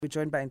We're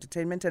joined by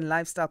entertainment and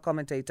lifestyle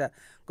commentator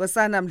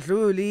Nkosana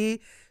Mdhluli.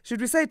 Should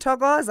we say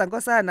Thokoza,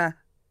 Nkosana?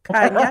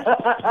 Kanya?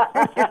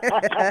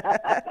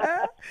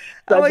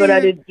 How are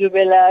you?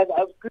 Dumelang.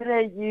 I'm good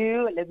at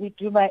you. Let me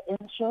do my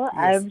intro. Yes.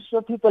 I'm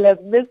sure people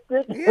have missed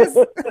it. Yes.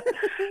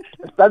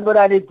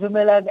 Sanborani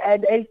Dumelang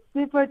and a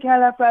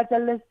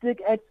supercalifragilistic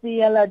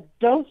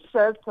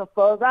expialidocious.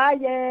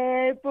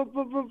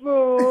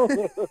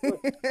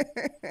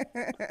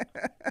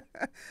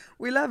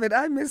 We love it.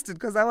 I missed it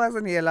because I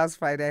wasn't here last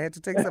Friday. I had to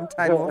take some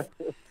time off,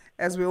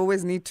 as we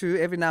always need to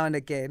every now and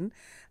again.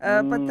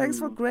 But thanks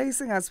for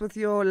gracing us with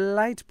your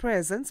light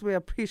presence. We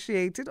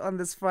appreciate it on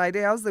this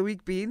Friday. How's the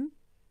week been?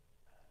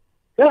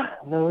 The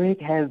week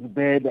has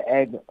been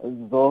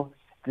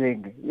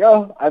exhausting.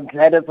 I'm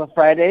glad it's a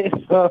Friday,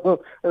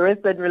 so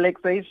rest and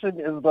relaxation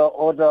is the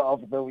order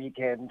of the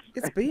weekend.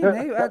 It's been,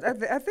 eh?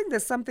 I think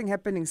there's something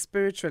happening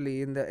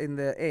spiritually in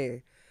the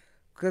air.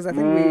 Because I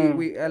think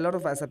we a lot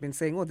of us have been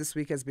saying, oh, this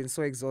week has been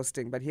so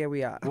exhausting, but here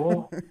we are.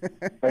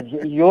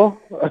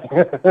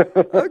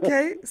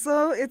 Okay,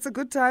 so it's a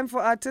good time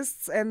for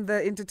artists and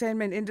the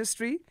entertainment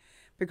industry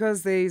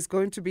because there's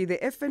going to be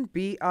the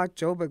F&B Art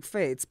Joburg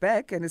Fair. It's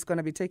back and it's going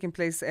to be taking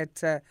place at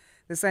the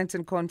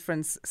Sandton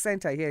Conference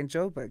Center here in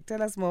Joburg.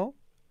 Tell us more.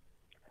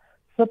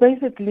 So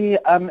basically,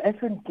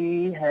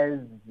 F&B has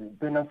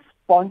been a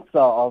sponsor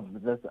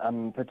of this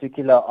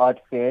particular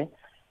art fair.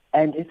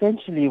 And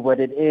essentially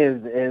what it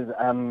is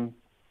I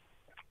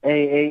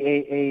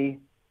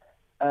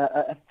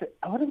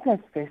wouldn't say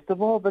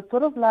festival, but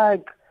sort of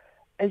like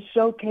a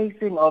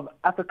showcasing of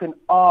African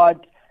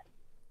art.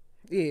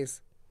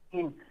 Yes.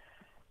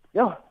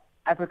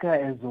 Africa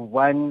is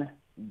one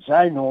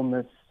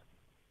ginormous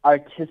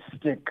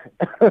artistic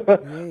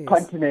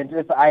continent,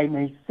 if I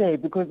may say,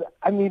 because,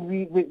 I mean,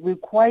 we're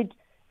quite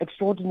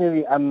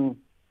extraordinary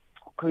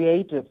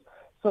creative.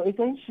 So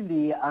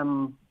essentially,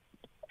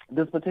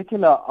 this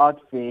particular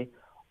art fair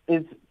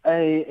is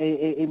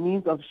a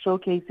means of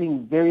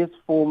showcasing various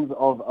forms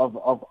of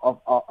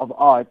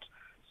art.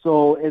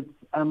 So it's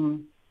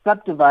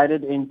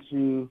subdivided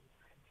into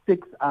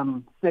 6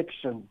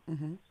 sections.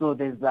 Mm-hmm. So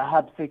there's the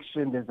hub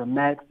section, there's a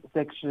max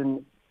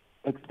section,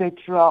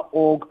 etc.,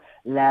 org,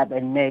 lab,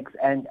 and next,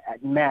 and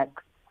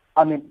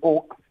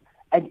org.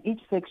 And each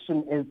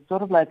section is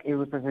sort of like a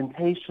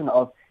representation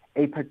of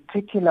a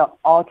particular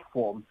art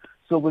form.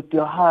 So with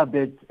your hub,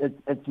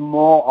 it's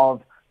more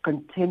of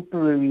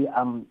contemporary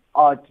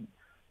art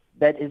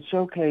that is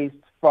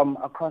showcased from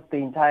across the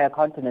entire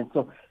continent.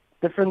 So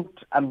different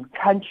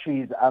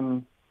countries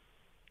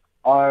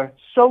are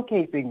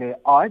showcasing their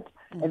art.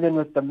 Mm-hmm. And then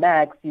with the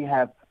max, you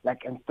have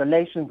like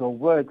installations or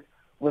works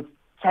with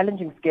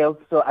challenging scales.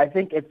 So I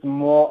think it's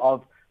more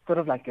of sort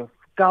of like your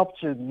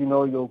sculptures,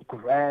 your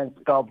grand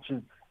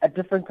sculptures, a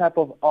different type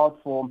of art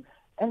form.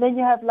 And then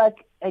you have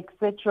like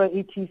etc.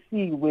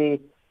 etc. where,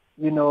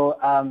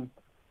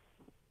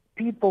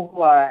 people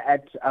who are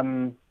at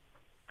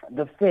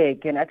the fair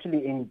can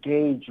actually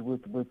engage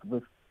with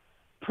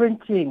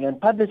printing and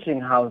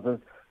publishing houses.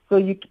 So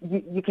you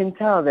can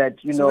tell that,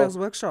 So there's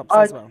workshops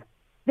as well.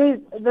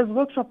 There's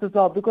workshops as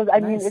well, because I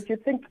mean, if you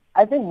think,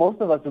 I think most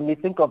of us, when we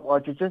think of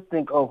art, you just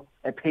think, oh,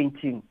 a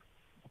painting.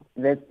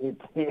 That's it,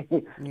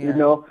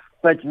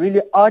 But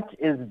really, art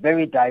is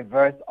very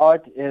diverse.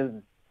 Art is,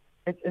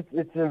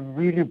 it's a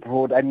really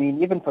broad. I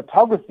mean, even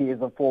photography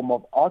is a form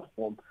of art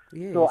form.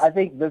 Yes. So I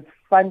think this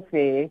fun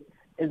fair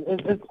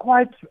is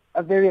quite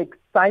a very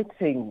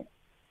exciting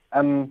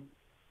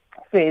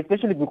fair,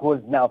 especially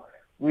because now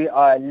we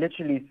are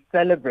literally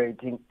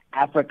celebrating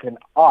African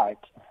art.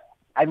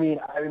 I mean,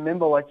 I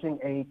remember watching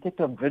a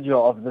TikTok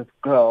video of this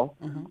girl,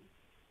 mm-hmm.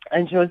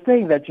 and she was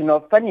saying that,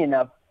 funny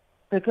enough,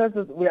 because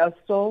we are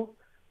so,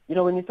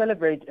 when you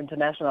celebrate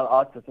international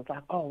artists, it's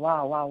like, oh,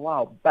 wow, wow,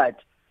 wow. But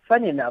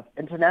funny enough,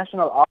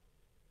 international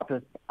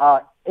artists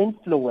are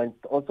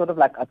influenced or sort of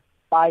like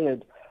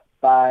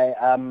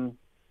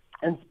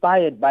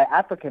inspired by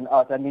African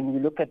art. I mean, you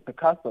look at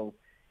Picasso.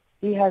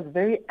 He has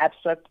very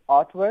abstract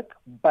artwork,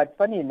 but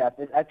funny enough,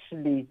 it's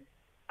actually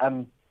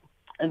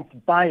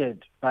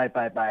inspired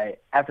by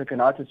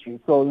African artistry.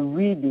 So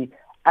really,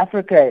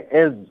 Africa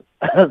is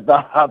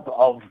the hub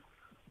of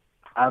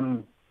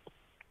the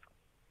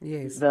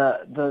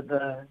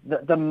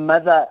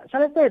mother.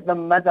 Shall I say the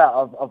mother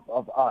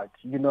of art?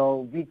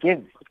 We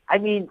give. I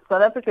mean,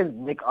 South Africans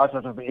make art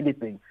out of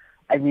anything.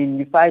 I mean,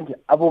 you find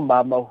Abu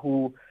Mama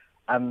who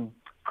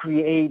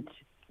create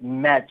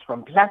mats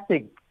from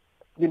plastic,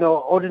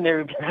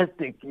 ordinary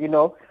plastic,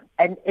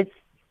 and it's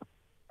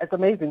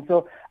amazing.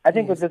 So I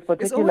think with this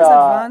particular... It's always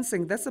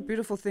advancing. That's the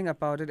beautiful thing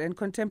about it. And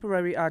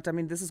contemporary art, I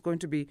mean, this is going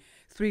to be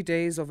 3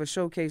 days of a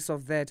showcase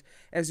of that.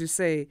 As you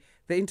say,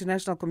 the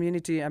international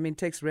community, I mean,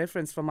 takes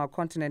reference from our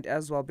continent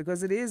as well,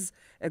 because it is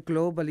a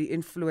globally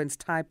influenced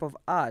type of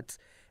art,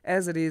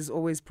 as it is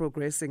always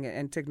progressing,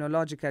 and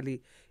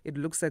technologically it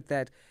looks at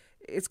that.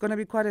 It's going to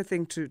be quite a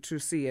thing to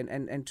see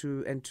and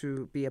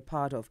to be a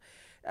part of.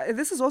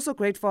 This is also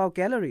great for our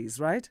galleries,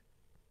 right?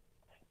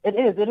 It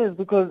is,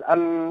 because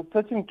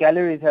certain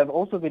galleries have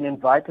also been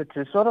invited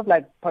to sort of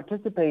like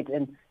participate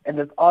in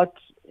this art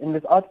in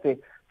this art fair.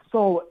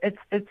 So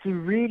it's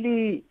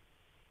really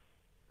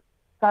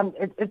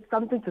it's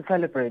something to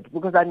celebrate,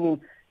 because I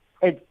mean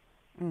it's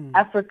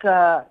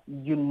Africa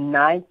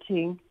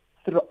uniting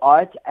through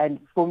art. And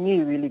for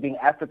me, really being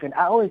African,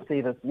 I always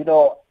say this,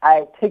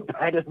 I take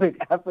pride in being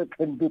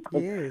African,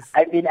 because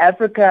I mean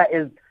Africa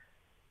is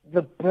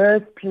the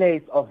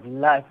birthplace of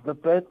life, the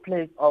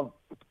birthplace of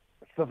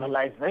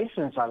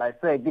civilization, shall I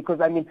say?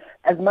 Because I mean,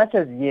 as much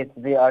as yes,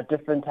 there are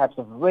different types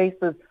of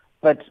races,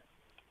 but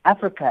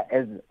Africa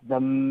is the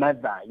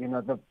mother,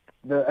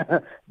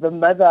 the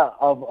mother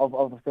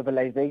of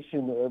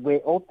civilization, where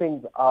all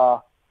things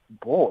are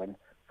born.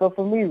 So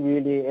for me,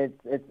 really,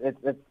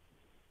 it's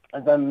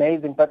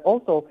amazing. But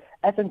also,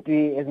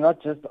 FNB is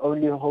not just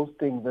only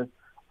hosting this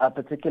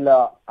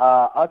particular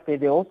art fair.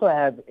 They also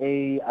have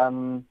a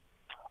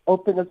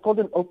it's called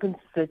an Open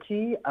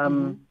City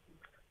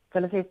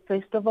shall I say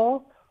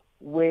festival,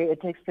 where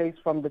it takes place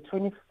from the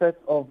 25th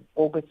of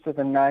August to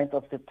the 9th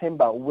of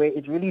September, where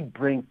it really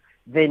brings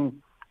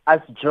then us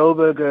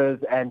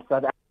Joburgers and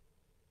South Africa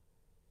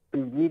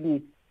to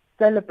really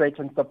celebrate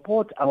and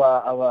support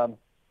our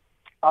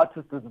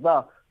artists as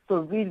well. So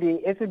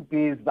really, F&B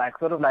is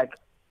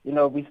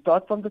we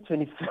start from the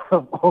 25th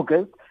of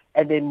August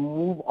and then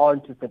move on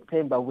to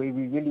September, where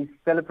we really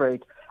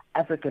celebrate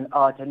African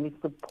art and we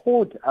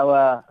support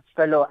our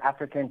fellow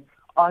African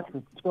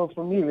artists. So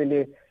for me,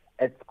 really,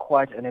 it's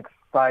quite an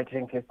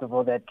exciting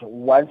festival that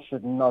one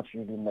should not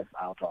really miss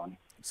out on.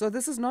 So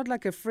this is not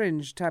like a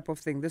fringe type of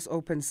thing, this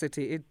Open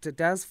City. It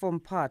does form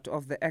part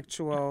of the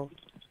actual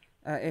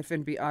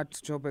FNB Art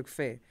Joburg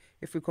Fair.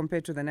 If we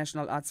compare to the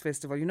National Arts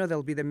Festival,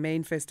 there'll be the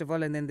main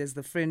festival and then there's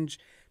the fringe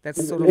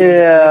that's sort of on the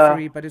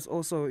periphery, but it's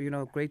also,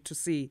 great to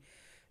see.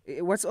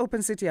 What's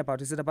Open City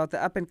about? Is it about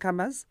the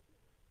up-and-comers?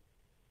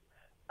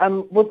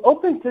 With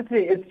Open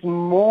City, it's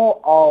more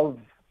of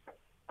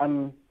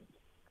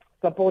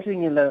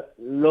supporting the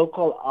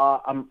local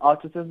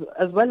artists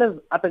as well as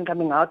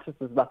up-and-coming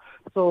artists as well.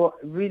 So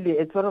really,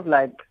 it's sort of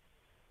like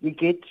you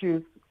get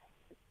to,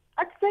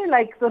 I'd say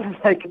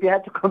if you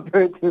had to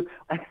compare it to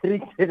a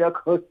three-seater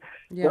course,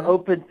 the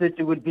Open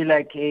City would be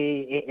like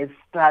a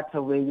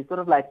starter where you sort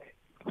of like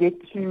get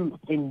to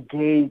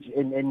engage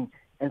in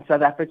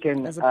South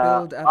African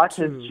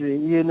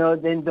artistry,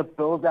 then the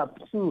build-up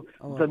to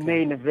the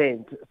main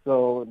event.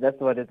 So that's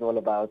what it's all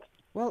about.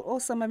 Well,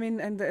 awesome. I mean,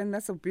 and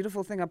that's a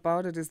beautiful thing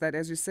about it is that,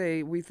 as you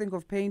say, we think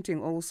of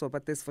painting also,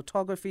 but there's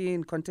photography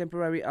and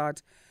contemporary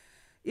art,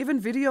 even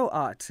video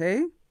art,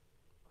 eh?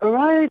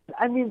 Right.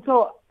 I mean,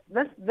 so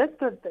that's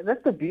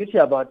the beauty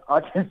about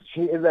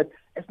artistry, is that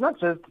it's not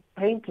just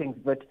paintings,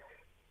 but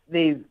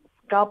there's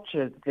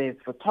sculptures, there's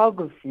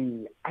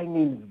photography,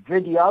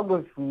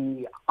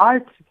 videography,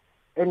 art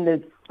in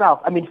itself.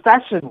 I mean,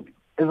 fashion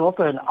is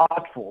also an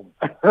art form.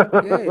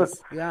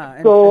 Yes, yeah,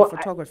 and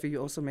photography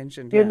you also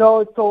mentioned.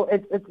 So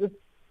it's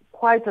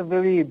quite a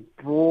very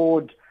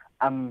broad,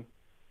 can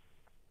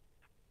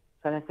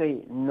I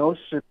say,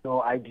 notion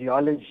or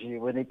ideology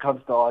when it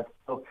comes to art.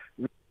 So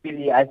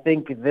really, I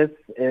think this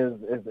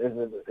is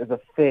a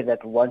fair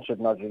that one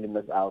should not really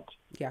miss out.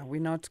 Yeah,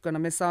 we're not going to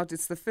miss out.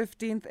 It's the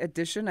 15th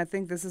edition. I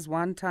think this is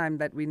one time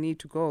that we need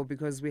to go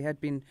because we had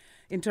been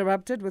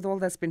interrupted with all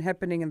that's been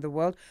happening in the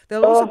world.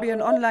 There'll also be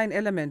an online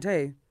element,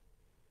 hey?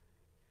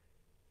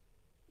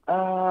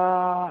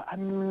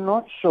 I'm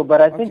not sure, but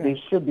I think they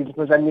should be,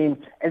 because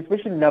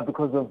especially now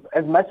because of,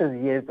 as much as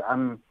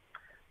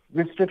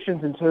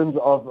restrictions in terms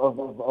of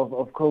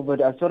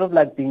COVID are sort of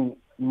like being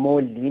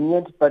more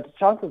lenient, but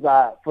chances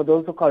are for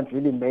those who can't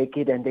really make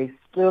it and they're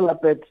still a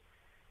bit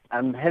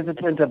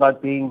hesitant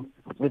about being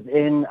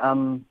within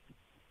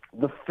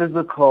the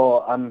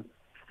physical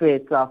fair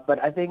itself.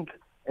 But I think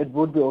it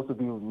would also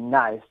be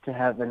nice to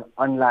have an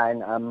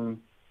online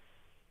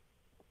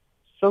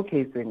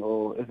showcasing,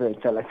 or is it,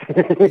 shall I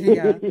say?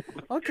 Yeah.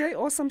 Okay,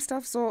 awesome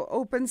stuff. So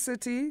Open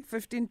City,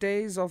 15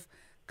 days of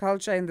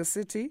culture in the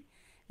city,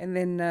 and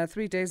then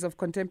 3 days of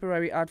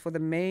contemporary art for the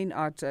main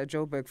art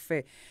Joburg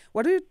Fair.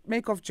 What do you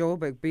make of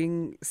Joburg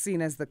being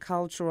seen as the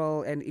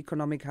cultural and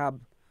economic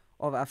hub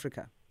of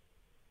Africa?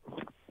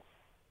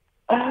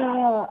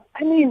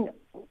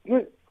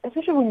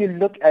 Especially when you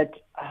look at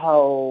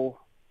how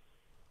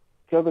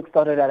Joburg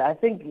started out, I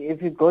think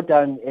if you go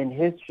down in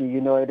history,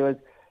 it was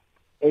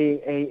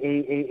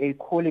a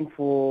calling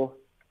for,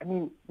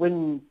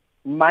 when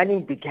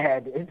mining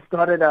began, it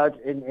started out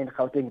in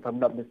Gauteng, if I'm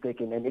not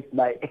mistaken, and it's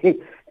my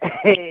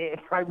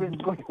primary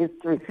school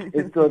history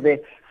is still there.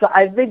 So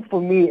I think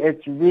for me,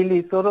 it's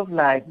really sort of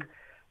like,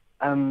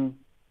 how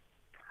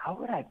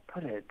would I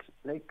put it?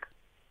 Like,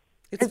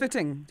 it's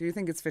fitting. Do you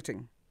think it's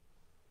fitting?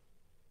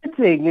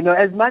 Fitting,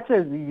 as much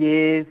as,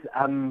 yes,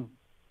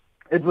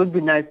 it would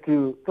be nice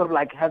to sort of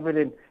like have it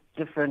in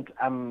different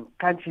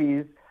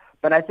countries.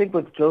 But I think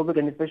with Joburg,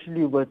 and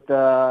especially with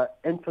the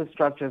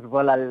infrastructure as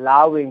well,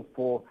 allowing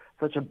for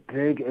such a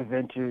big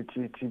event to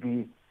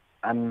be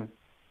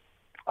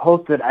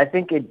hosted, I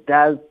think it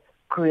does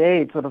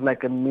create sort of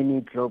like a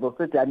mini global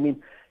city.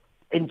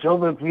 In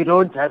Joburg, we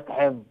don't just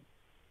have,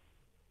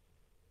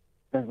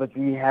 but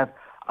we have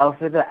our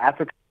fellow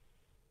African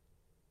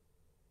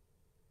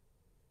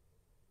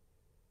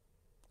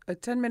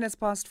At 10 minutes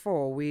past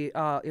 4, we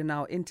are in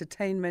our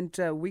entertainment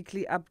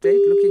weekly update,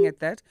 looking at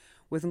that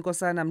with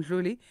Nkosana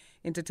Mdhluli,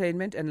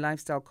 entertainment and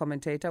lifestyle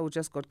commentator, who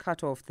just got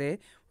cut off there.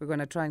 We're going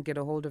to try and get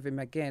a hold of him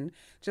again.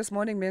 Just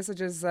morning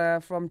messages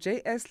from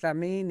J.S.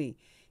 Lamini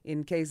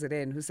in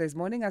KZN, who says,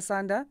 "Morning,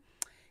 Asanda.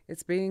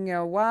 It's been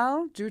a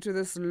while due to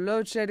this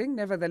load shedding.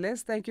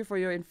 Nevertheless, thank you for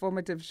your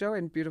informative show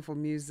and beautiful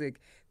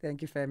music.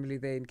 Thank you, family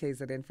there in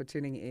KZN, for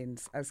tuning in."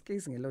 As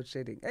casing a load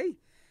shedding. Hey,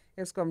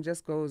 Eskom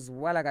just goes,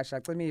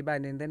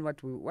 and then what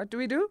do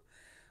we do?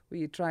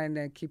 We try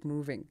and keep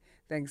moving.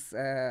 Thanks,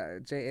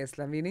 J.S.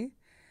 Lamini.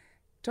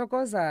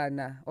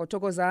 Tokozana, or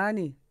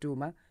Tokozani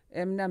Duma,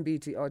 M.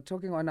 Nambiti, or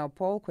talking on our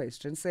poll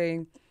question,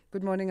 saying,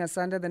 "Good morning,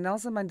 Asanda. The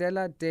Nelson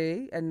Mandela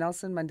Day and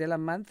Nelson Mandela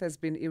Month has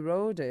been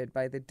eroded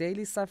by the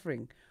daily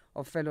suffering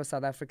of fellow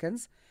South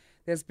Africans.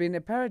 There's been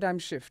a paradigm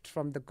shift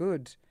from the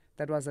good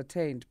that was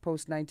attained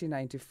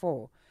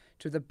post-1994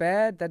 to the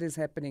bad that is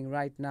happening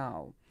right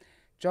now.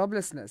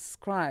 Joblessness,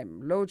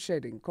 crime, load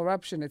shedding,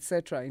 corruption,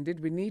 etc. Indeed,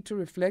 we need to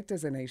reflect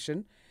as a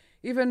nation,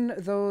 even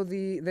though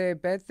they're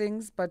bad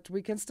things, but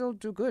we can still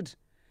do good."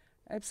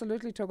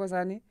 Absolutely,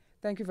 Tokozani.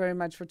 Thank you very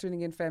much for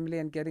tuning in, family,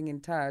 and getting in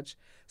touch.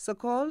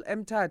 Sokol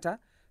Mtata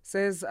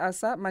says,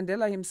 "Asa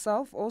Mandela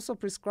himself also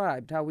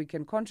prescribed how we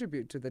can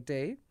contribute to the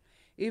day.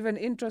 Even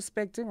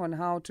introspecting on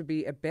how to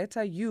be a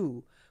better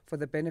you for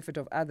the benefit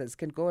of others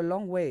can go a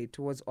long way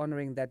towards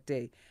honoring that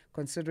day,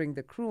 considering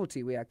the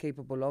cruelty we are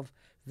capable of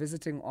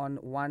visiting on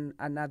one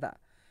another.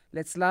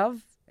 Let's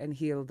love and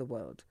heal the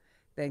world."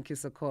 Thank you,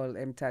 Sokol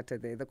Mtata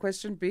there. The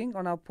question being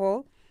on our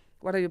poll,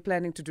 what are you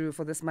planning to do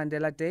for this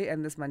Mandela Day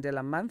and this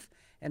Mandela Month?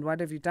 And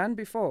what have you done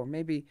before?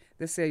 Maybe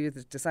this year you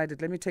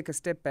decided, let me take a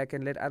step back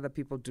and let other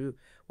people do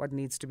what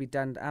needs to be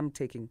done. I'm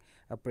taking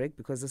a break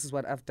because this is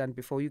what I've done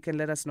before. You can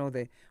let us know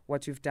there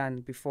what you've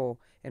done before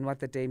and what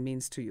the day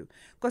means to you.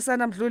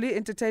 Nkosana Mdhluli,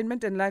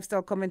 entertainment and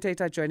lifestyle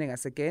commentator, joining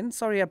us again.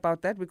 Sorry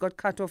about that. We got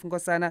cut off,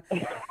 Nkosana.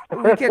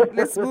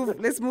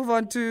 Let's move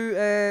on to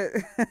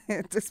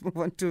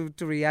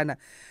Rihanna.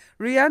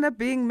 Rihanna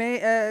being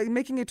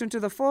making it into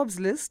the Forbes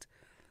list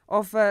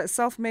of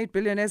self-made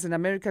billionaires in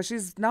America.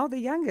 She's now the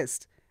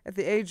youngest at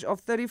the age of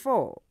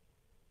 34.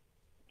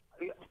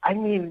 I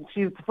mean,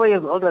 she's 4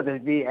 years older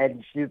than me,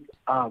 and she's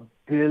a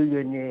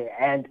billionaire.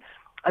 And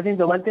I think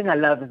the one thing I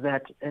love is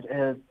that it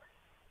is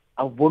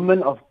a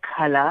woman of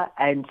color,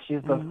 and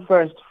she's the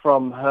first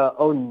from her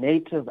own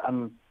native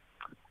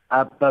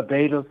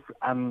Barbados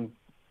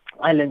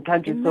island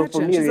country. Imagine, so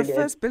for me, she's the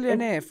first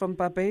billionaire from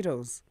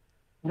Barbados.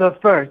 The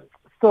first.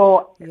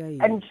 So,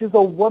 yeah. And she's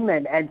a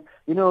woman, and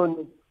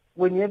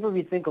whenever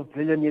we think of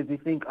billionaires, we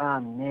think,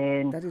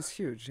 man, that is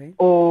huge, eh?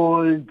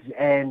 Old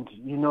and,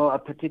 a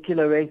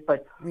particular race.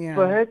 But yeah.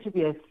 For her to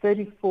be a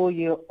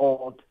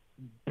 34-year-old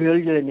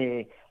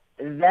billionaire,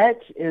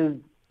 that is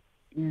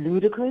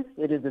ludicrous.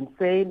 It is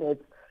insane.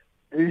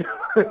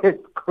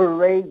 It's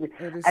crazy.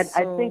 It is and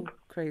so I think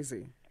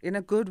crazy. In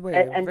a good way,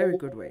 a very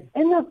good way.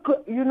 In a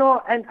good,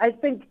 and I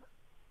think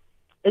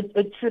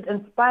it should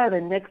inspire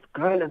the next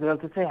girl as well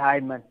to say, hi,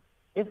 man.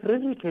 If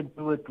really can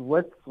do it,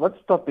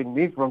 what's stopping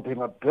me from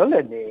being a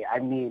billionaire? I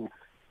mean,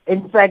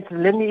 in fact,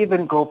 let me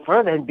even go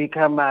further and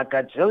become a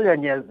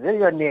gajillionaire,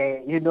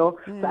 zillionaire, So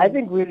I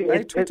think really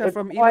buy Twitter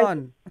from quite,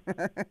 Elon.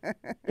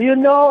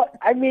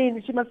 I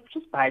mean, she must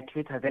just buy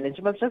Twitter then, and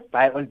she must just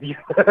buy all these.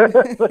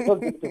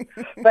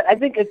 But I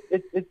think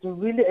it's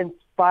really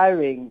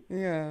inspiring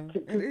to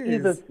see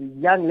this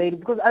young lady,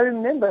 because I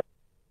remember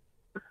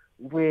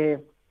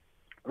where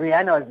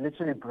Rihanna was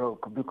literally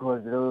broke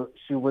because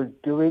she was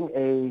doing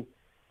a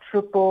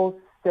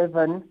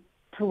 777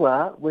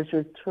 tour, which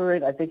was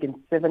touring, I think, in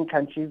 7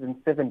 countries in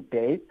 7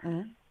 days.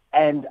 Mm-hmm.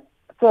 And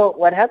so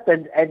what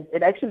happened, and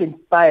it actually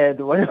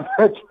inspired one of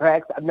her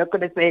tracks. I'm not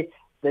going to say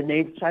the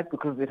name track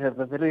because it has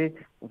a very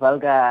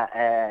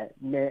vulgar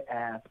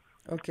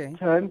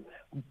term,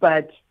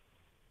 but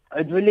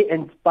it really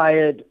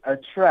inspired a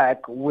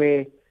track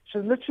where she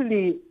was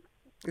literally...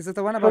 Is it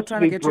the one about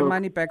trying to get your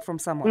money back from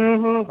someone?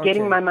 Mm-hmm, okay.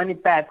 Getting my money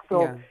back.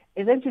 So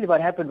essentially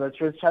what happened was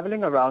she was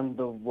traveling around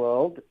the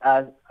world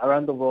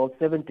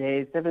 7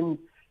 days, a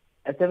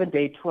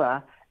 7-day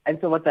tour. And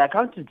so what the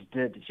accountant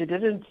did, she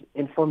didn't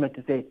inform her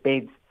to say,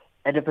 babes,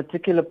 at a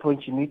particular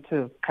point you need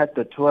to cut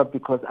the tour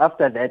because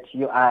after that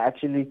you are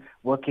actually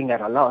working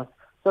at a loss.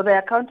 So the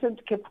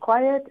accountant kept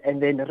quiet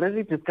and then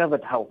really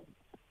discovered how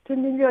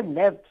 10 million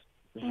left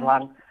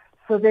wrong.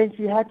 So then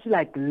she had to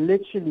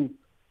literally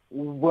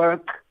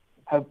work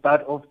her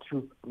butt off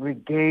to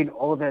regain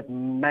all that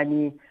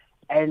money.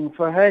 And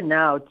for her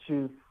now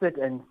to sit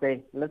and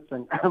say,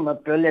 listen, I'm a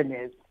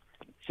billionaire,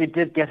 she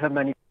did get her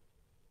money.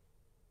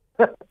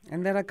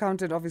 And that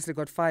accountant obviously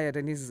got fired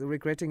and he's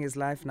regretting his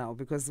life now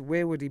because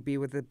where would he be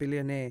with the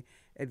billionaire,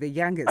 the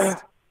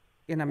youngest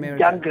in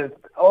America? Youngest,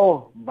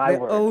 oh my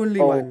word. The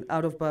only one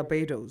out of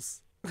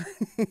Barbados.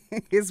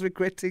 He's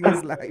regretting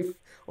his life.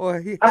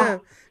 Or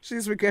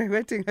she's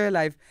regretting her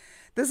life.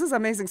 This is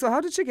amazing. So how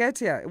did she get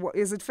here?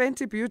 Is it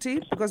Fenty Beauty?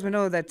 Because we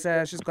know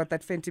that she's got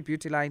that Fenty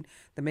Beauty line,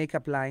 the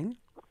makeup line.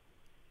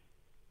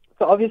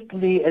 So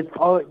obviously,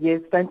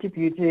 Fenty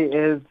Beauty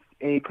is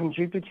a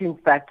contributing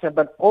factor,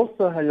 but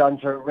also her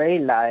lingerie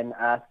line,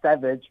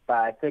 Savage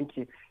by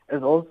Fenty,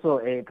 is also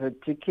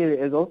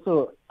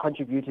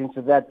contributing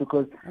to that,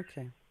 because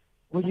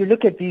when you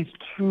look at these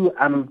two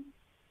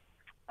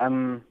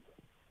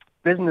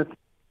business,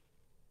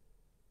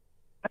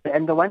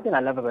 and the one thing I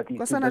love about these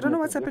Nkosana, I don't know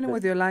what's happening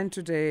with your line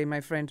today,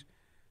 my friend.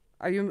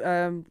 Are you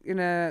in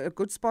a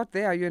good spot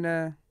there? Are you in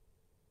a...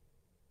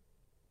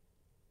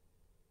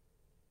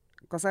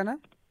 Nkosana?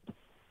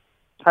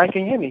 Hi,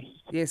 can you hear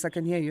me? Yes, I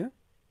can hear you.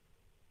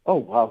 Oh,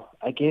 wow.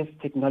 I guess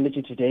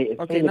technology today is...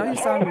 Okay, now you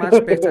sound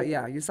much better.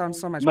 Yeah, you sound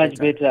so much better. Much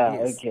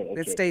better. Yes. Okay.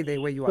 Let's stay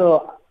there where you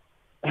are.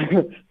 So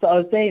I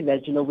was saying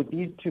that, with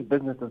these two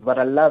businesses, what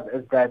I love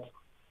is that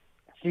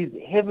she's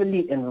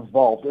heavily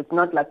involved. It's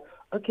not like,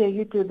 okay,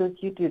 you do this,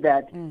 you do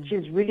that.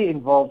 She's really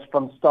involved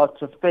from start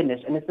to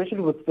finish, and especially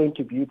with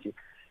Fenty Beauty.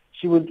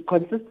 She would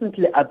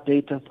consistently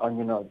update us on,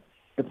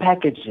 the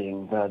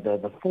packaging,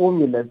 the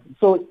formulas.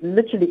 So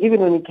literally,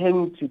 even when it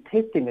came to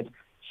tasting it,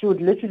 she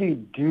would literally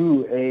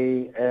do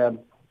a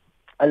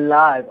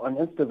live on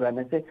Instagram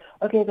and say,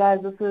 okay,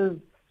 guys, this is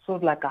sort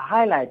of like a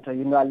highlighter.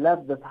 I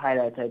love this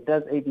highlighter. It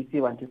does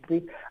ABC 1, 2,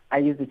 3. I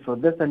use it for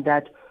this and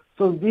that.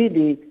 So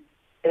really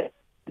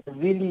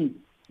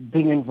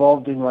being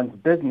involved in one's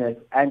business.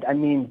 And I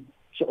mean,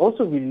 she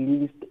also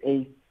released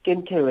a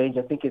skincare range.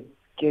 I think it's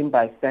Skin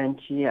by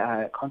Fenty.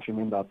 I can't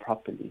remember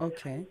properly.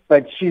 Okay.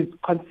 But she's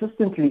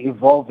consistently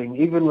evolving,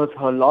 even with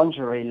her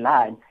lingerie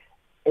line.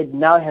 It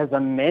now has a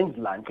men's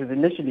line, because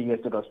initially, yes,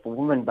 it was for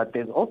women, but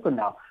there's also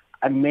now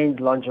a men's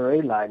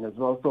lingerie line as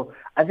well. So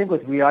I think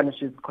with Rihanna,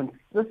 she's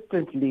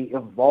consistently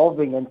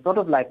evolving and sort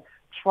of like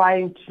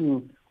trying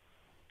to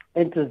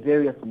enter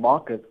various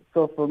markets.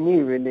 So for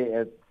me, really,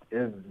 it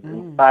is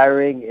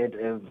inspiring. It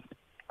is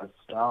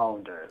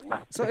astounding.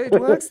 So it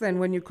works then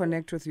when you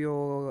connect with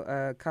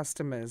your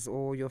customers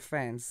or your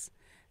fans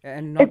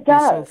and not be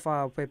so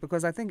far away,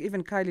 because I think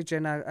even Kylie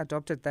Jenner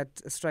adopted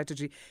that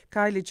strategy.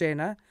 Kylie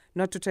Jenner,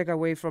 not to take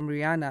away from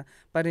Rihanna,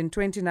 but in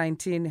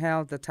 2019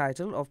 held the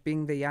title of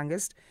being the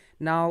youngest.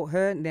 Now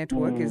her net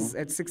worth is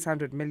at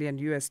 $600 million.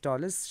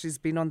 She's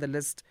been on the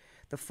list,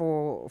 the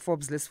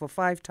Forbes list, for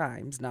 5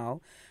 times now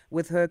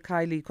with her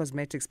Kylie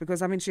Cosmetics,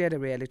 because I mean she had a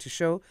reality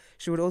show.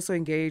 She would also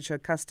engage her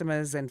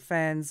customers and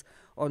fans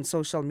on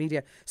social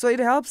media. So it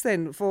helps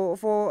then for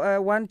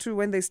one to,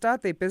 when they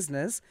start their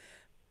business,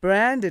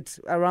 brand it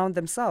around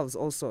themselves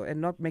also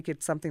and not make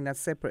it something that's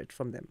separate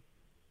from them.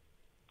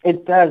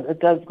 It does,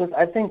 because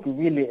I think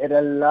really it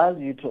allows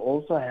you to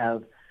also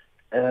have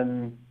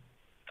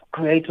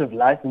creative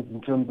license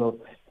in terms of,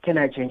 can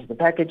I change the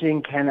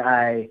packaging? Can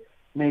I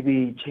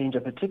maybe change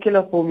a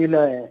particular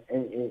formula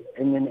in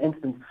an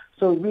instance?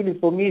 So really,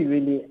 for me,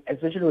 really,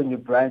 especially when you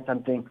brand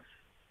something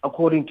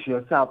according to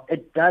yourself,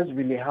 it does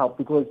really help,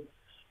 because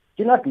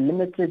you're not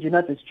limited, you're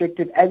not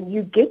restricted, and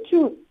you get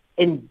to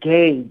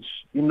engage,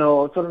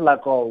 sort of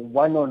like a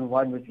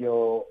one-on-one with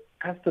your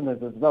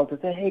customers as well, to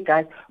say, hey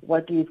guys,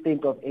 what do you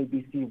think of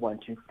ABC 1,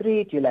 2,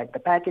 3? Do you like the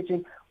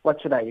packaging?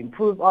 What should I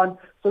improve on?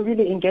 So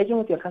really engaging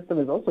with your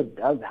customers also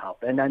does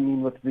help. And I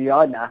mean, with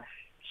Rihanna,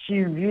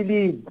 she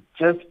really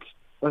just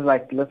was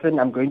like, listen,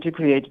 I'm going to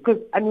create, because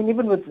I mean,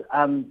 even with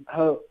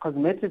her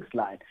cosmetics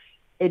line,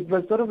 it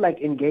was sort of like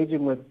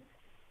engaging with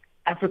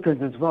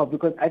Africans as well,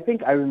 because I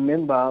think I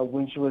remember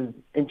when she was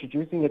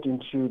introducing it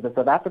into the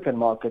South African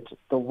market,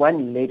 the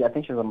one lady, I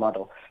think she was a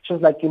model, she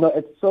was like,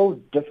 it's so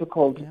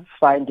difficult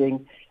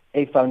finding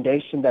a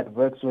foundation that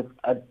works with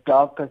a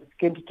darker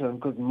skin tone,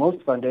 because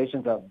most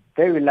foundations are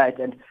very light,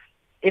 and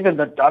even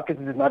the darkest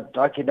is not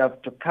dark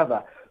enough to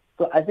cover.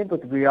 So I think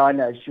with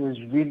Rihanna, she was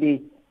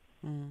really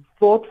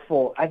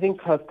thoughtful. I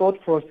think her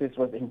thought process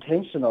was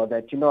intentional,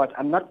 that,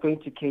 I'm not going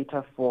to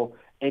cater for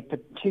a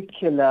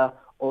particular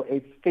or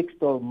a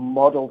fixed or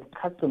modeled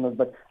customer,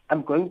 but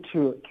I'm going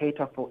to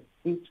cater for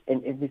each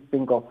and every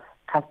single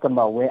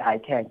customer where I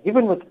can.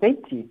 Even with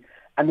Fenty,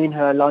 I mean,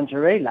 her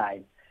lingerie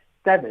line,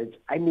 Savage,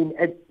 I mean,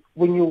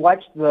 when you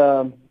watch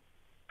the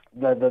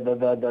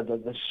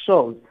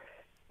shows,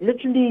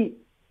 literally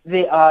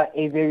they are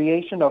a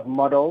variation of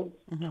models,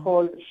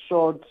 tall,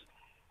 short,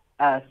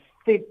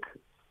 thick,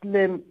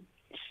 slim.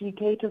 She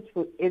caters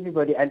for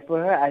everybody, and for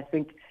her, I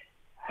think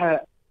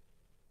her...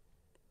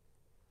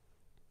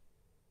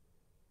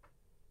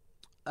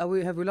 Have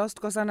we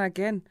lost Nkosana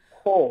again?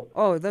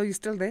 Oh, though you're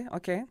still there?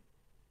 Okay.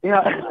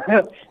 Yeah,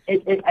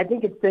 I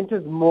think it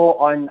centers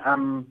more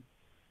on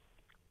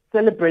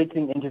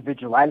celebrating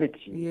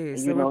individuality.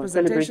 Yes, the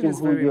representation is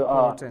very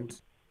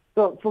important.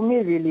 So for me,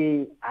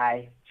 really,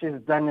 she's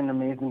done an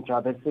amazing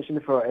job, especially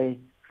for a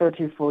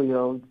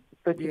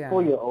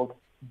 34-year-old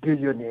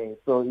billionaire.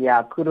 So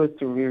yeah, kudos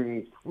to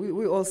Riri.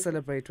 We all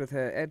celebrate with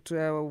her. At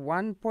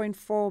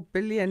 $1.4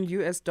 billion,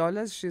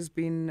 she's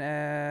been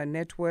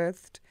net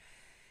worthed.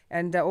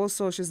 And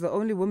also, she's the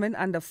only woman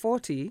under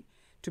 40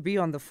 to be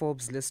on the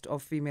Forbes list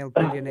of female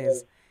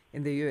billionaires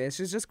in the U.S.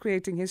 She's just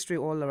creating history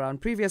all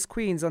around. Previous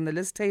queens on the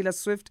list, Taylor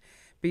Swift,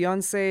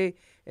 Beyonce,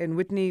 and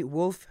Whitney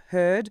Wolf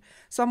Heard.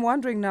 So I'm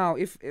wondering now,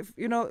 if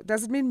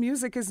does it mean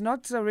music is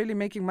not really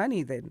making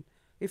money then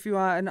if you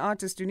are an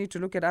artist, you need to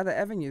look at other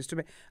avenues to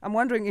make. I'm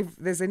wondering if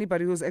there's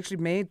anybody who's actually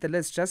made the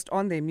list just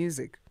on their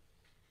music.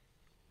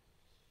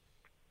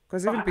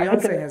 Because even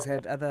Beyonce has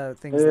had other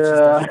things that she's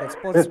done. She's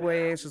got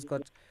sportswear. She's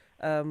got,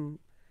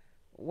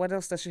 what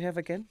else does she have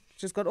again?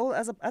 She's got all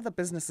other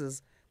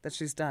businesses that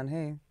she's done.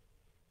 Hey.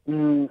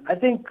 I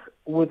think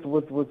with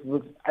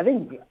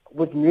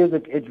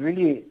music, it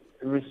really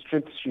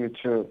restricts you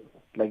to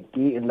like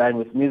be in line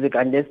with music,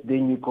 unless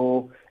then you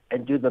go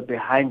and do the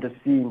behind the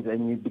scenes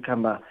and you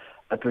become a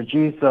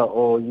producer,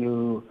 or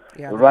you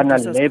run a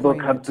label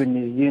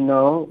company,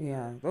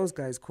 Yeah, those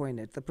guys coin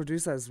it. The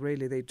producers,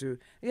 really, they do.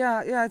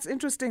 Yeah, it's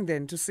interesting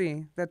then to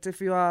see that if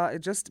you are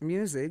just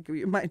music,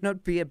 you might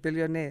not be a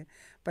billionaire,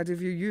 but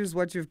if you use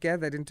what you've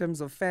gathered in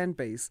terms of fan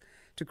base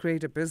to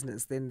create a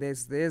business, then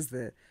there's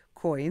the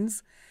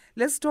coins.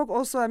 Let's talk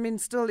also,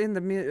 still in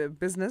the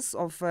business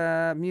of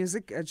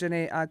music,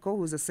 Janae Aiko,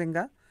 who's a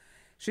singer.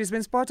 She's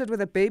been spotted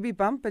with a baby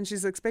bump, and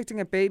she's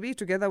expecting a baby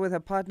together with her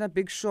partner,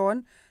 Big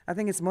Sean. I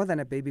think it's more than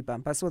a baby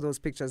bump. I saw those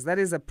pictures. That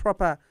is a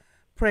proper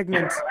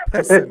pregnant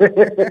person.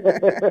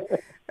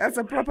 That's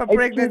a proper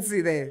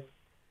pregnancy there.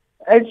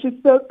 And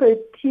she's so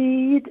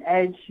petite,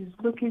 and she's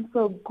looking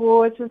so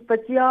gorgeous.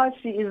 But yeah,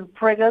 she is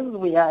pregnant.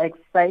 We are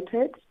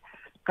excited.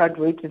 Can't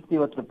wait to see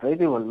what the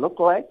baby will look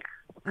like.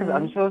 Because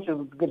I'm sure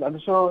she's good. I'm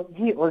sure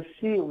he or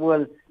she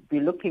will be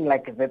looking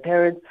like the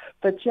parents.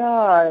 But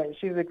yeah,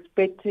 she's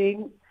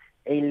expecting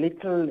a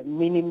little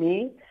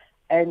mini-me.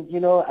 And,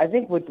 I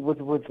think with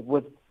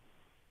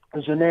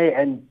Janae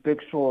and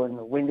Big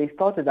Sean, when they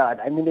started out,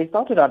 they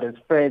started out as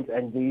friends,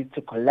 and they used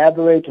to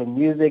collaborate on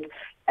music.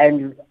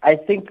 And I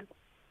think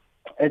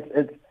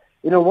it's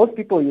most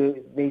people,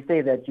 they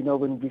say that,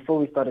 before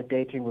we started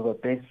dating, we were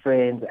best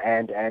friends.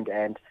 And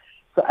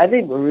so I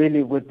think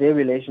really with their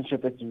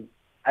relationship,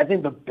 I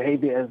think the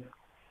baby is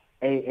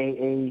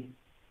a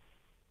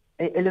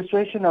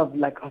illustration of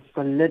like a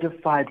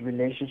solidified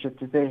relationship,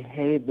 to say,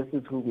 hey, this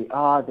is who we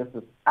are, this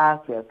is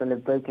us, we are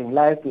celebrating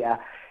life, we are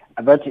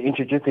about to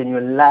introduce a new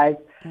life.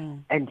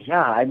 And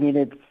I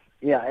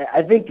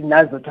think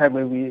now's the time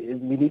where we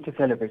need to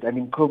celebrate.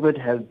 COVID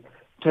has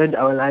turned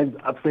our lives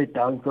upside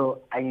down, so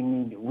we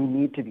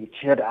need to be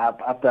cheered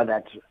up after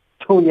that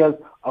 2 years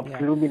of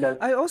gloominess.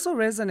 I also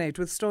resonate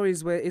with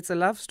stories where it's a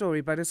love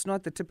story, but it's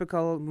not the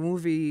typical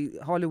movie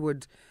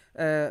Hollywood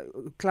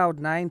Cloud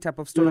 9 type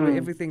of story where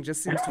everything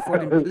just seems to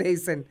fall in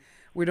place, and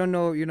we don't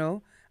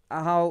know,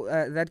 how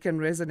that can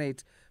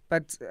resonate.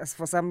 But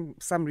for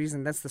some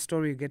reason, that's the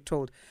story you get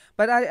told.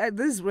 But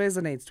this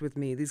resonates with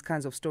me, these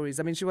kinds of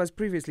stories. She was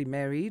previously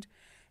married,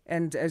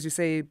 and as you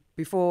say,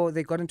 before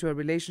they got into a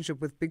relationship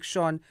with Big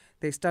Sean,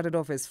 they started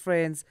off as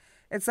friends.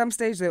 At some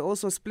stage, they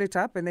also split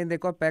up, and then they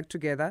got back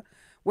together.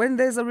 When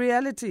there's a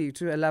reality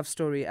to a love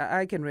story,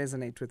 I can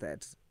resonate with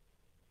that.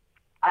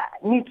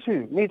 Me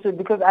too,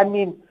 because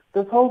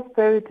this whole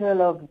fairy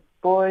tale of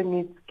boy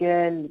meets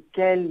girl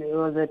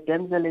was a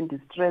damsel in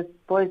distress,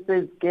 boy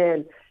says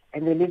girl,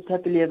 and they lived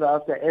happily ever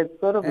after. It's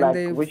sort of like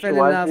they fell in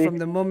love from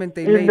the moment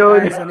they laid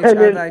eyes on each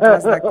other. It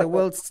was like the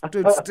world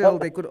stood still.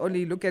 They could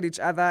only look at each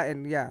other,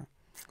 and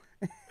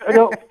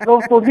So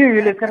for me,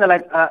 really, it's kind of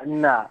like,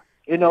 nah.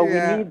 We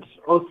need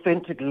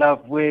authentic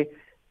love where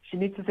she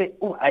needs to say,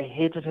 oh, I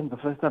hated him the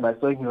first time I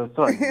saw him, he was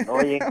so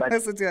annoying. But I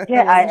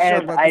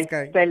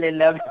fell in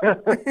love.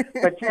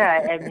 But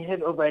I am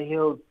head over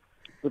heels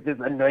with this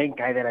annoying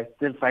guy that I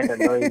still find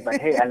annoying.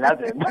 But hey, I love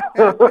him.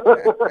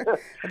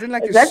 I didn't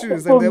like his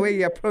shoes and the way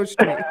he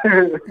approached me.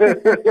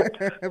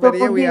 But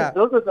here we are.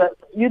 Those are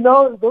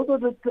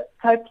the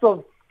types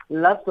of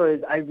love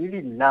stories I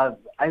really love.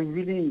 I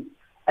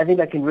think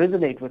I can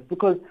resonate with,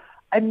 because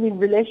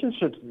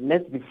relationships,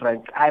 let's be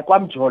frank,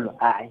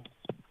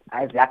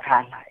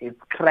 it's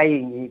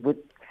crying with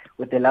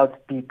the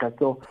loudspeaker.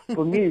 So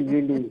for me,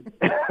 really,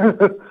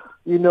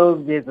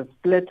 there's a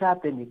split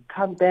up and we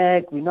come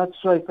back. We're not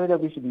sure if whether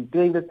we should be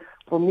doing this.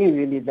 For me,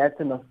 really, that's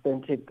an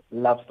authentic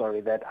love story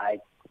that I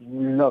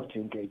love to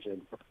engage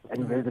in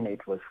and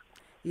resonate with.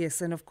 Yes,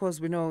 and of course,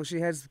 we know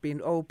she has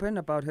been open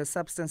about her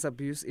substance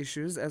abuse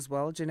issues as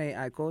well. Janae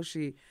Aiko,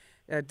 she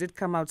did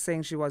come out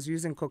saying she was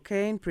using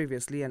cocaine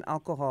previously and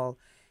alcohol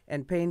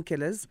and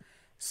painkillers.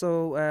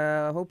 So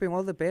hoping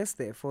all the best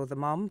there for the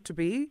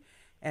mom-to-be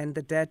and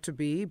the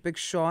dad-to-be, Big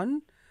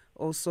Sean,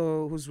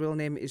 also whose real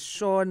name is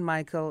Sean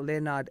Michael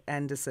Leonard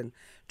Anderson.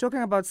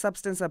 Talking about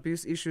substance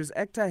abuse issues,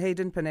 actor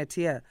Hayden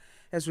Panettiere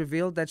has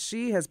revealed that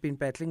she has been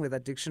battling with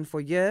addiction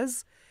for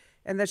years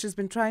and that she's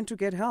been trying to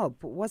get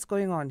help. What's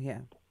going on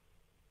here?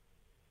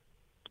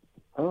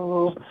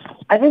 Oh,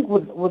 I think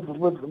with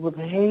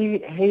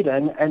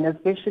Hayden, and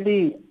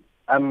especially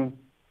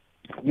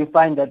you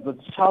find that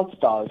with child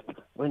stars,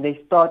 when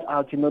they start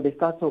out, they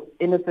start so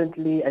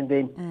innocently, and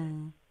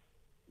then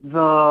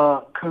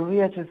the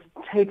career just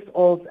takes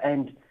off,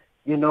 and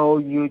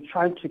you're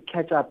trying to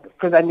catch up.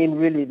 Because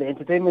really, the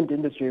entertainment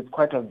industry is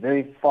quite a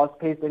very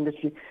fast-paced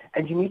industry,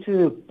 and you need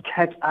to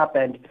catch up.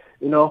 And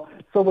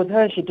so with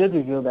her, she did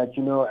reveal that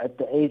at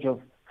the age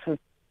of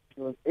 50,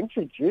 she was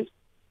introduced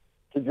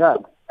to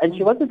drugs, and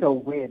she wasn't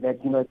aware that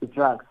it's a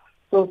drug.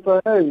 So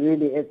for her,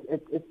 really,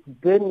 it's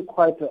been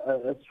quite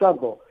a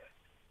struggle.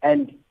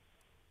 And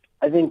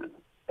I think,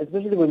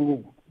 especially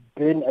when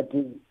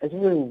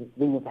especially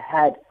when you've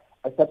had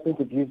a substance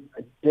abuse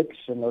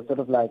addiction or sort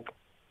of like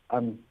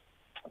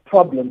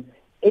problem,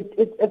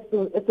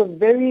 it's a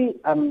very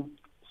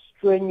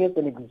strenuous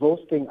and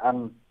exhausting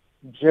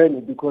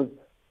journey, because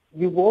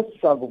you will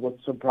struggle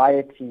with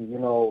sobriety. You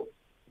know,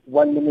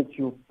 1 minute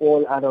you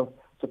fall out of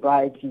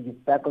sobriety, you're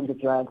back on the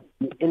drugs,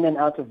 you're in and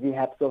out of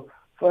rehab. So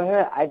for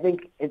her, I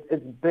think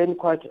it's been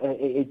quite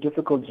a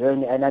difficult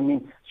journey. And I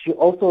mean, she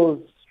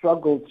also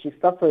struggled. She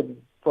suffered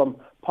from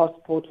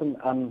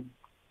postpartum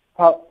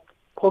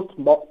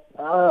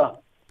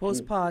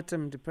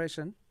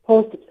depression.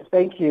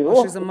 Thank you.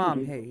 Oh, she's a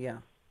mom. Hey, yeah.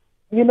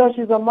 You know,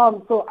 she's a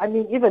mom. So I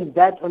mean, even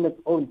that on its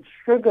own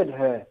triggered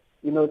her,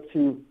 you know,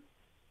 to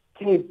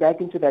cave back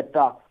into that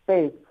dark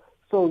space.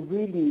 So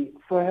really,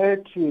 for her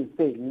to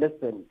say,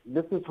 listen,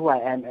 this is who I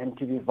am, and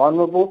to be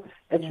vulnerable,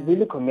 it's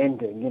really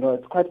commending. You know,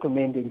 it's quite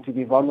commending to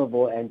be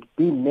vulnerable and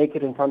be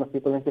naked in front of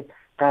people and say,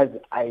 guys,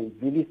 I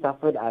really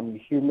suffered, I'm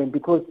human.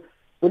 Because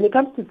when it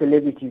comes to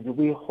celebrities,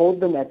 we hold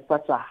them at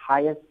such a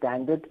higher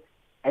standard,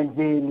 and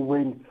then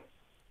when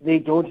they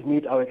don't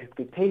meet our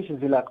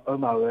expectations, we're like, oh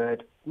my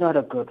word, not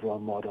a good role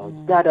model,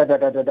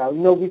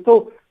 You know, we're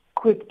so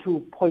quick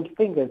to point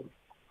fingers,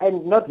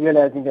 and not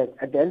realizing that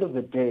at the end of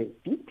the day,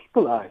 these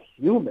people are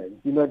humans.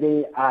 You know,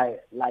 they are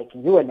like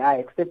you and I,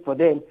 except for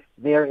them,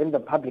 they're in the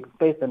public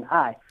space and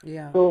I.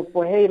 Yeah. So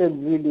for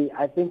Hayden, really,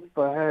 I think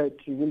for her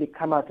to really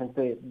come out and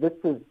say, this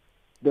is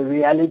the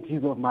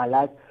realities of my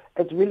life,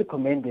 it's really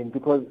commending,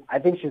 because I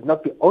think she's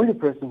not the only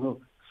person who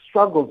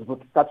struggles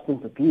with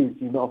substance abuse,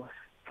 you know,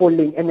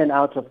 falling in and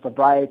out of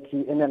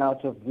sobriety, in and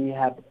out of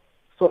rehab.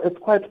 So it's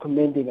quite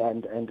commending,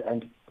 and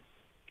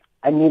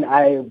I mean,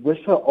 I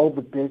wish her all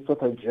the best with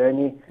her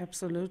journey.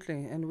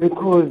 Absolutely, and we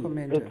do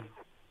commend her.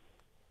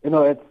 You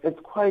know, it's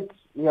quite,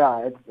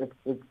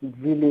 it's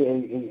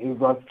really a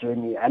rough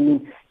journey. I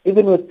mean,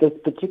 even with this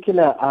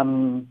particular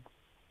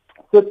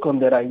sitcom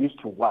that I used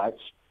to watch,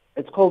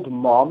 it's called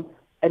Mom,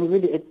 and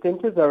really it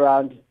centers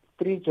around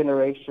 3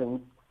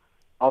 generations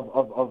of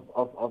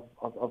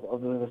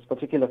this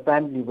particular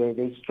family where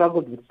they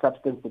struggled with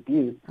substance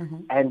abuse.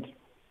 And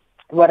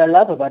what I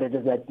love about it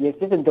is that, yes,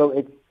 even though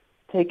it's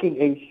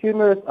taking a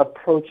humorous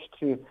approach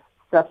to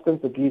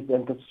substance abuse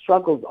and the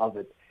struggles of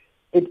it,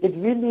 it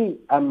really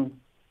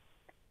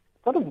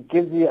sort of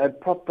gives you a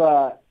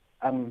proper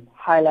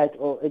highlight,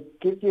 or it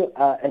gives you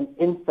an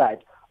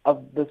insight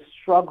of the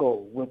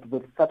struggle with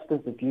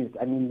substance abuse.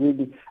 I mean,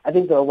 really, I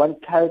think the one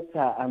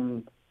character,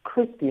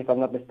 Christy, if I'm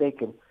not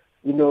mistaken,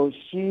 you know,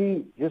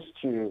 she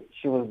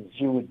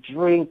would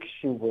drink,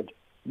 she would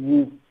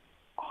use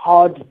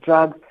hard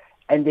drugs,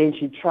 and then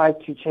she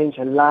tried to change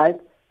her life.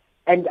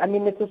 And I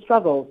mean, it's a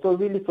struggle. So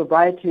really,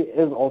 sobriety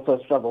is also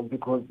a struggle,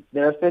 because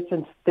there are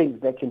certain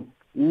things that can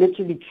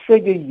literally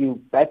trigger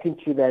you back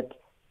into that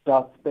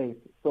dark space.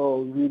 So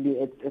really,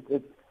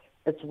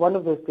 it's one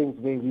of those things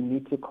where we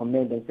need to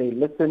commend and say,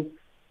 listen,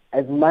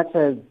 as much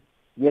as,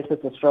 yes,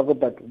 it's a struggle,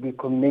 but we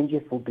commend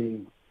you for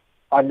being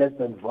honest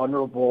and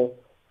vulnerable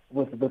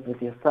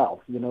with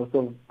yourself, you know.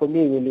 So for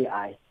me, really,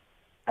 I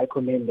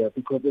commend her,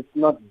 because it's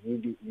not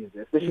really easy,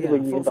 especially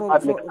when you're in the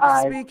public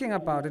eye. Speaking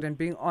about it and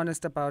being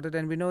honest about it,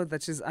 and we know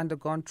that she's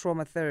undergone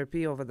trauma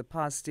therapy over the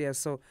past year,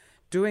 so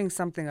doing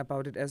something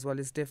about it as well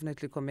is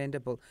definitely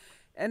commendable.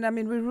 And I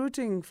mean, we're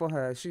rooting for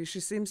her. She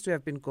seems to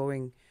have been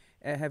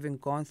having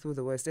gone through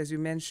the worst. As you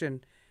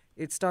mentioned,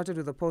 it started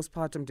with a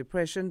postpartum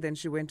depression, then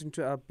she went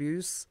into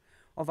abuse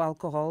of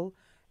alcohol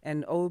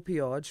and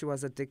opioid she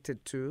was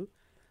addicted to.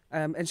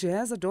 And she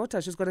has a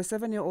daughter. She's got a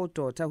 7-year-old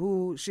daughter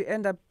who she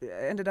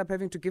ended up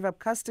having to give up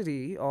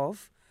custody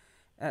of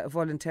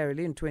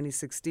voluntarily in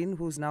 2016,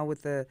 who's now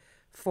with the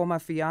former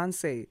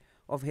fiancé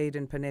of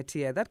Hayden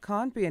Panettiere. That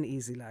can't be an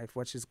easy life,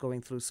 what she's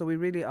going through. So we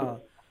really are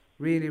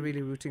really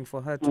rooting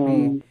for her to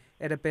be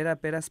at a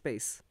better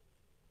space.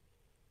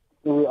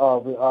 We are,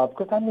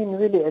 because I mean,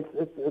 really,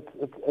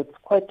 it's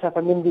quite tough.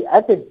 I mean, the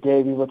other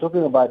day we were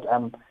talking about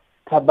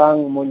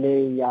Tabang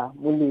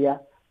Mulia,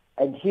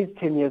 and he's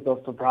 10 years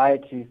of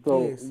sobriety.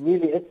 So yes.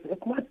 Really,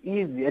 it's not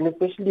easy, and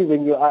especially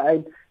when you are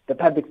in the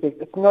public space,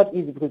 it's not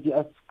easy, because you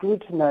are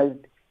scrutinized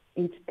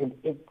each and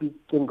every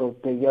single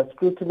day. You are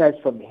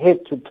scrutinized from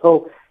head to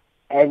toe,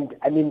 and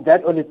I mean,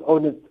 that on its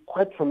own is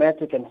quite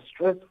traumatic and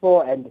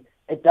stressful, and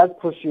it does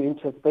push you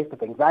into a space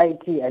of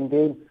anxiety, and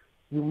then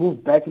you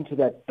move back into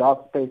that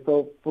dark space.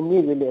 So for me,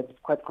 really, it's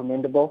quite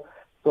commendable.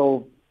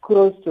 So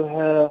kudos to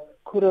her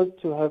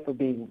for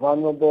being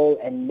vulnerable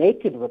and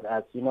naked with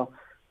us, you know.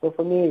 So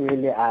for me,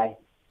 really, I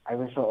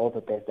wish her all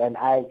the best, and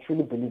I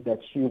truly believe that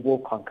she will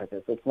conquer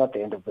this. It's not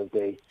the end of the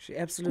day. She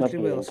absolutely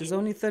will. She's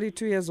only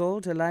 32 years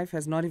old. Her life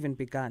has not even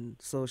begun,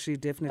 so she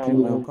definitely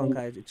will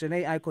conquer it.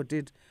 Janae Aiko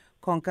did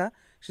conquer.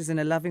 She's in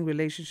a loving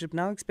relationship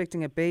now,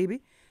 expecting a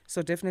baby.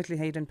 So definitely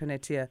Hayden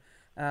Panettiere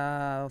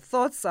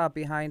thoughts are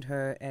behind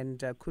her,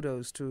 and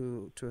kudos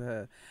to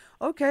her.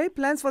 Okay,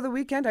 plans for the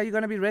weekend? Are you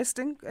going to be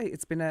resting? Hey,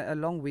 it's been a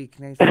long week.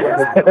 I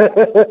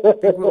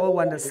think we all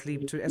want to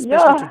sleep too,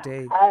 especially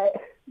today.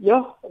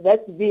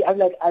 That's me. I'm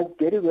like, I'm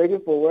getting ready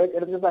for work,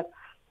 and I'm just like,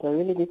 I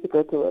really need to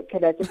go to work.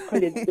 Can I just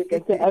call in sick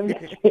and say I'm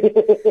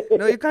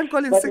No, you can't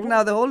call in sick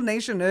now. The whole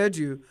nation heard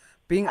you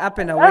being up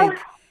and awake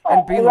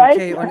and being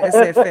okay on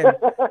SFM.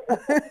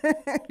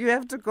 You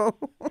have to go.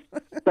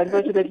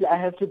 Unfortunately, I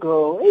have to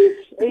go.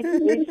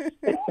 The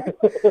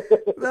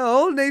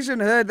whole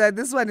nation heard that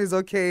this one is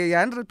okay,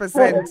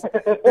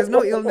 100%. There's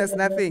no illness,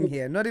 nothing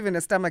here, not even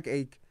a stomach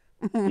ache.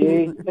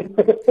 You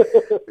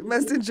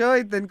must enjoy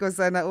it then,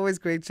 Nkosana. Always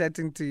great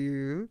chatting to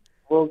you.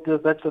 Will do,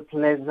 such a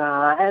pleasure.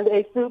 And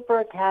a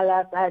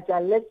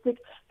supercalifragilistic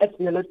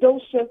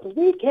expialidocious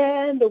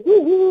weekend.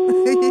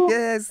 Woo-hoo!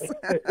 Yes.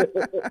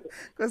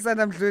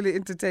 Nkosana Mdhluli,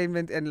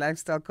 entertainment and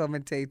lifestyle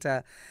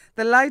commentator.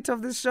 The light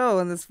of the show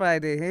on this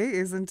Friday, hey,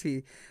 isn't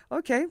he?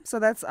 Okay, so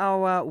that's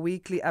our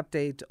weekly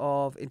update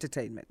of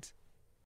entertainment.